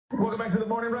Welcome back to the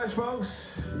Morning Rush,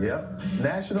 folks. Yep,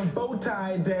 National Bow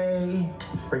Tie Day.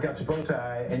 Break out your bow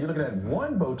tie, and you're looking at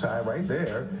one bow tie right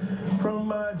there from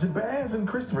Jabaz and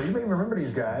Christopher. You may remember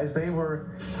these guys. They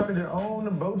started their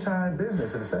own bow tie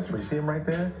business and accessories. See them right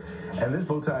there? And this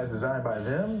bow tie is designed by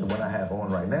them. The one I have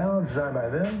on right now, designed by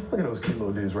them. Look at those cute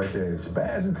little dudes right there.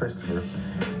 Jabaz and Christopher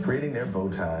creating their bow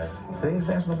ties. Today's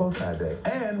National Bow Tie Day.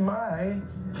 And my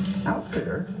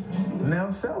outfitter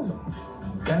now sells them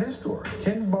at his store,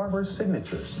 Ken Barber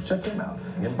Signatures. Check him out,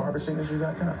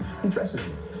 kenbarbersignatures.com. He dresses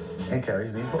me and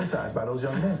carries these bow ties by those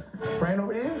young men. Fran,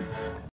 over to you.